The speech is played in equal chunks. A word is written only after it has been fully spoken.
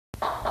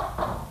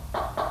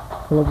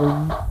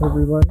Hello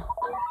everybody,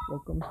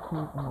 welcome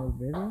to another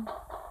video,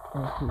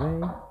 and today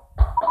we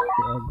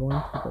are going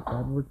to the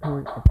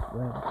laboratory of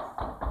Reddit,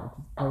 which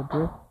is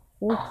Eldritch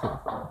forces.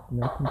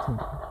 Now continue.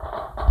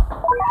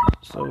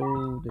 So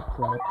the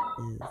crop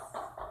is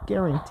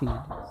guaranteed,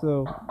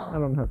 so I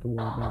don't have to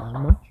worry about that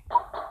much.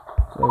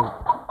 So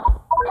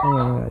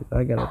anyway,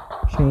 I gotta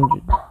change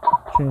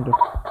the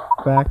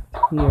fact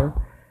here.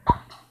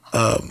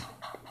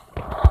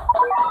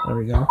 There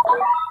we go.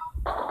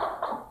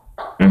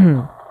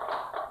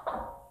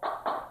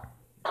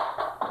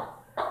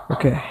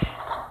 Okay,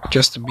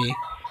 just to be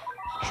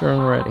sure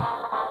I'm ready.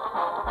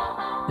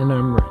 And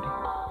I'm ready.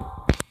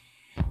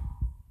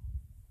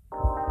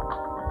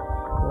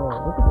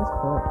 Whoa, look at this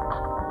part.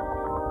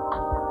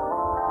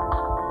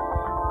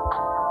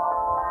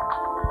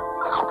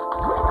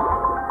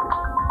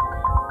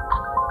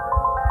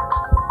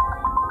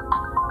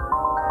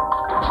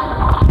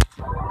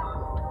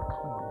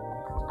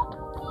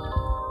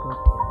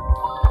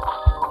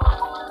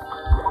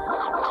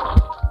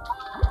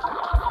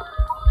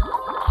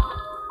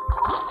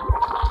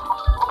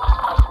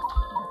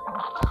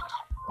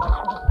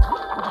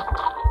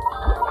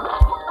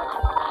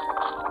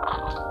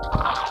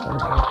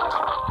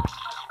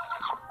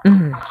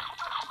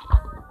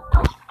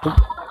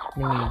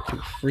 We need to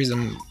freeze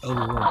them a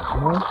little bit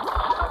more.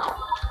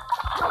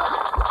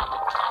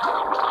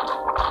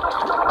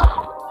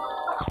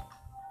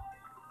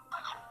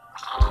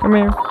 Come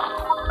here.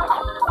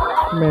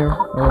 Come here. I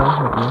won't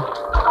hurt you.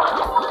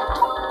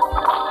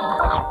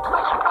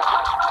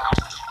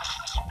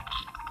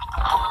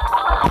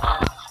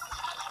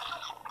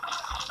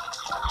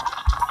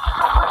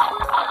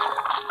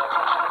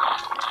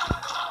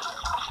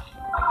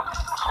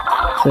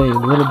 Say a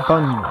little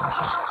bun.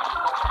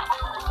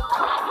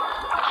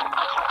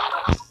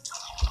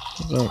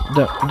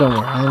 Don't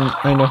worry,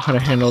 I know how to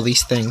handle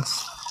these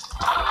things.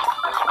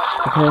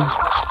 Okay?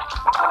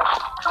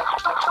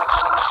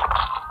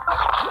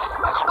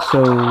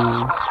 So...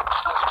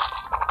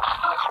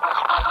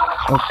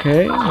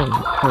 okay, I'm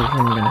pretty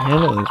sure I'm gonna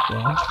handle this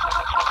well.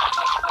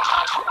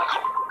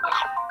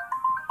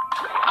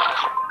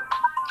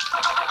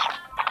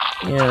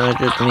 Yeah, I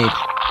just need...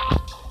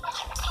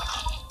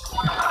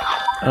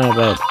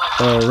 about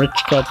a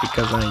rich cut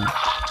because I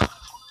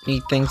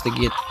need things to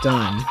get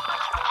done.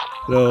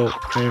 So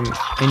I need to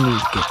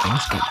get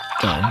things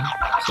done.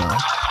 So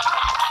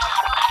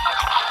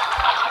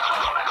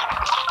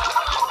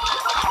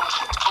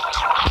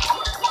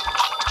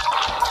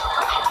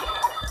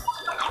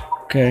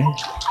okay.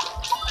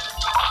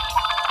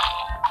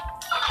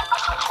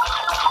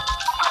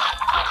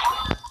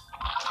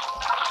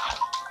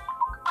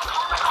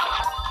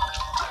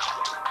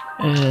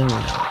 And I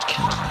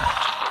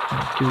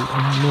cannot do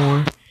any more.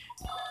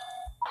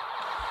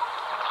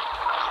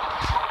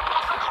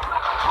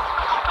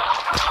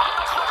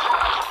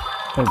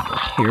 Oh boy,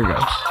 here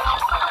goes.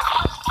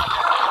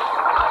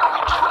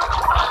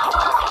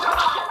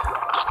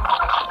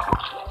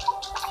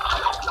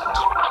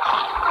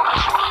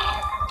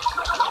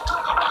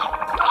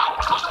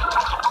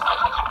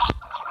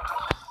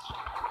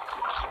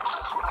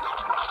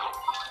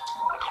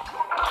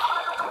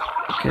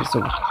 Okay, so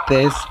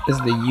this is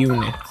the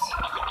unit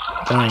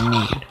that I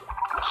need.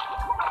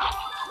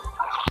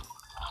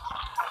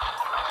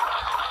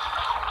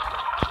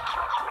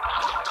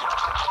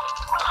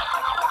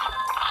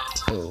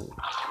 So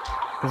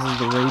this is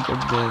the rate of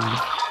the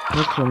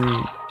from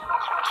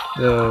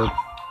the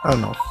I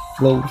don't know,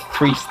 flow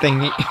freeze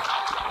thingy.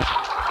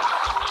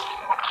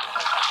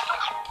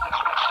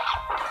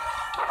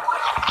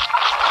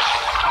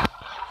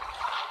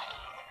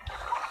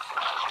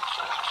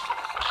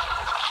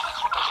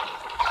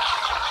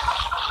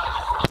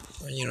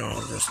 You know,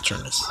 I'll just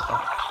turn this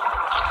off.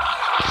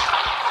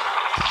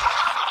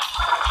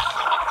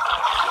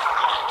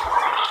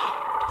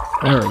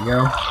 There we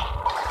go.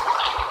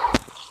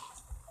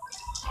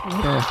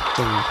 Yeah,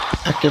 so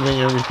activate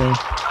everything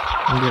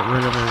and get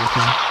rid of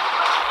everything.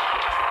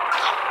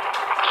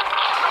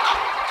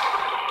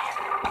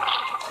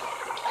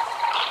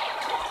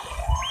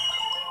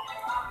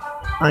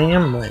 I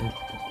am ready.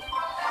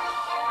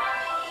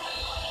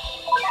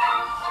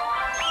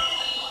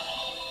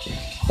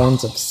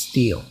 Buns of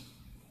steel.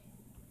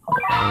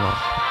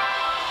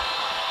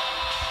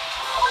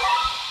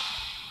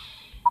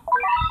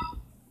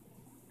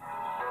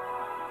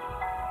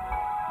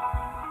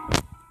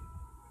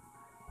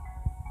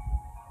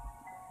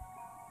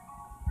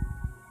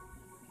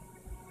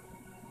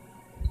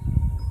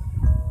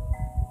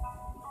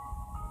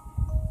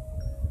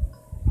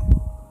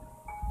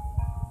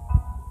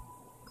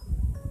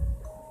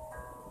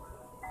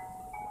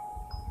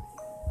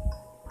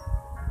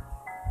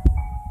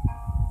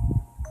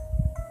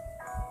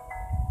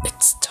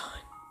 It's time.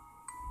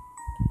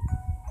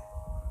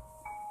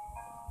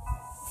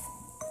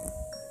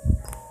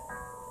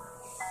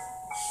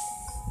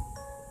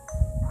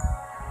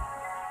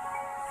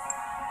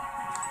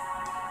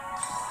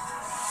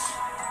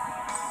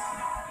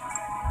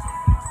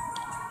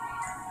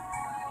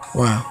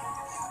 Wow.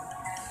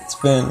 It's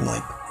been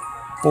like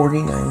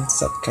 49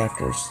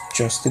 sub-characters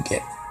just to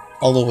get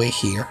all the way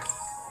here.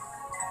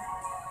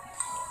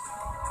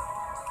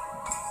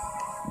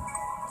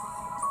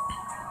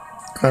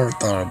 I never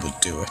thought I would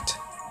do it.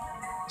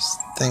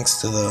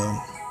 Thanks to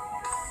the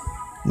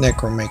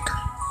Necromaker.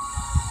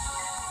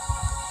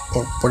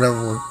 Or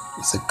whatever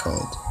is it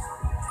called.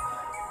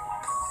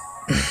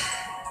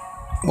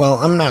 Well,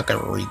 I'm not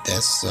gonna read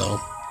this, so...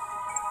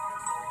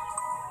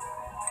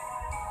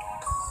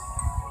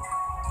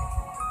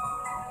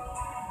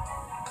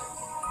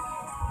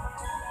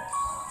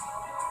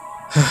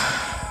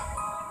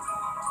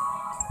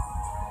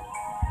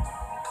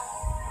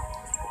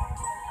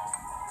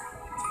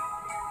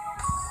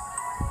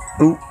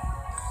 Ooh,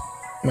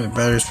 my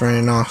battery's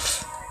running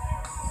off.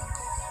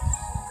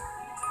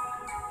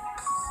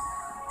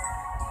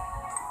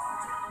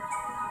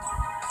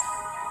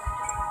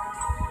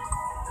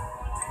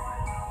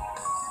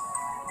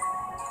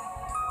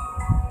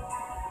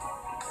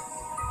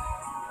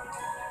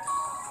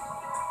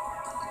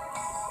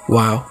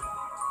 Wow.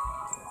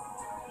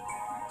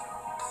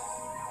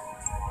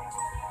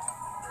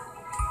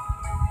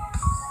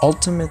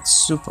 Ultimate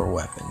super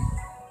weapon.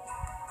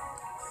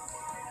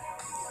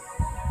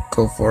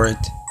 Go for it.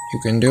 You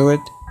can do it.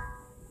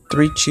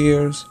 3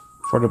 cheers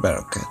for the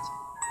battle kit.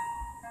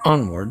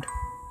 Onward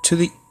to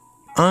the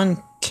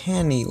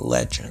uncanny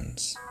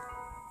legends.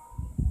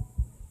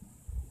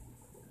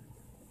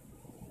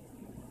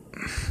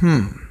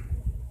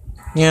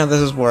 Yeah,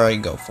 this is where I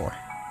go for.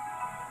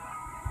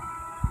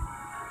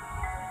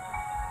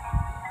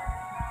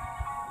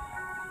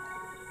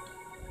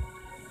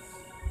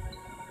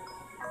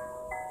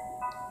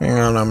 Hang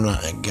on, I'm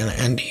not gonna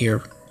end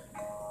here.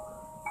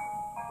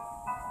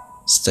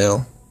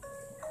 Still.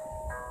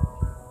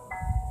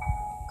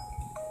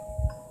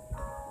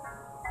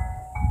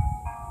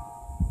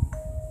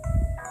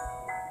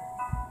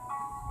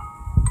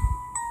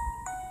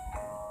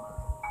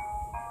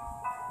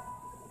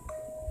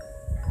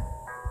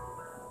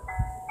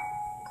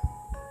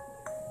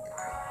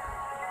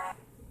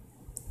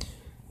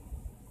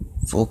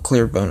 Full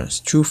clear bonus.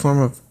 True form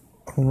of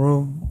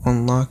robe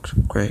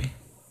unlocked gray.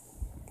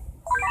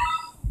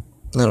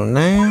 Little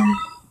Nam.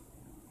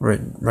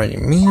 Ready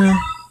Mina.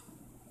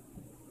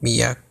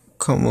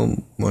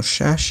 Miyakomo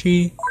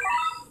Mushashi.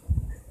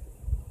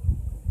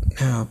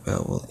 Now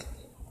Bell will.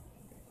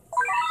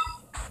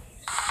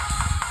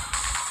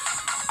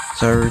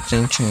 So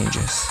everything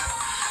changes.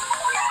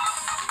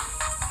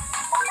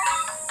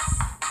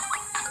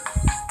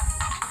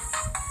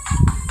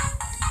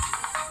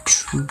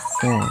 True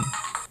form.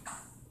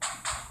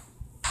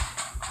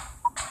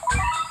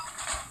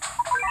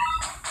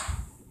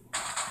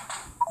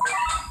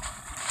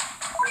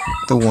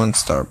 The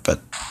 1-star, but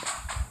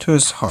 2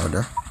 is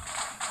harder.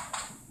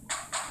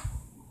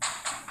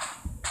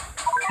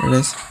 It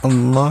is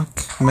unlock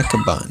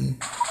Mechabun.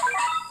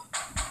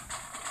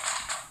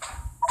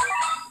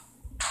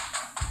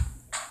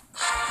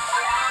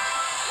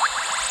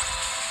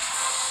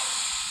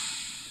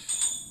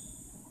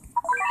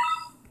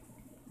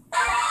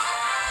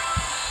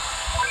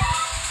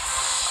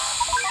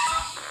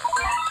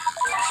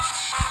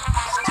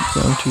 Let's keep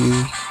going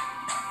to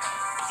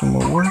do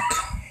more work.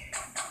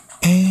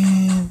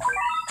 And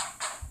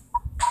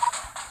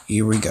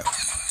here we go.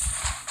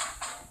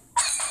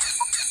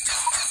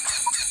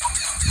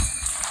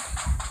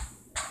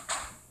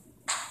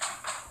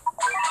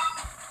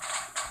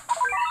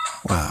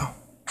 Wow.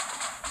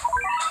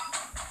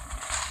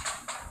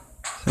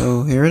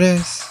 So here it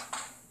is.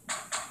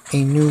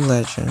 A new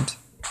legend.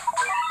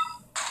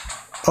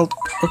 I'll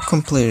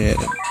complete it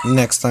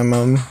next time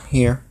I'm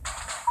here.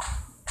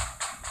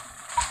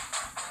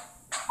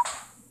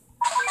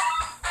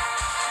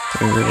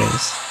 Here it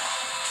is.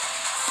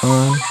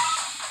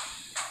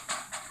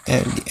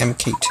 And the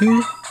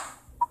MK2.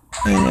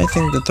 And I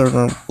think the third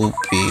one will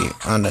be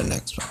on the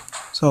next one.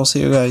 So I'll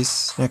see you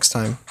guys next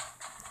time.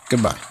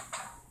 Goodbye.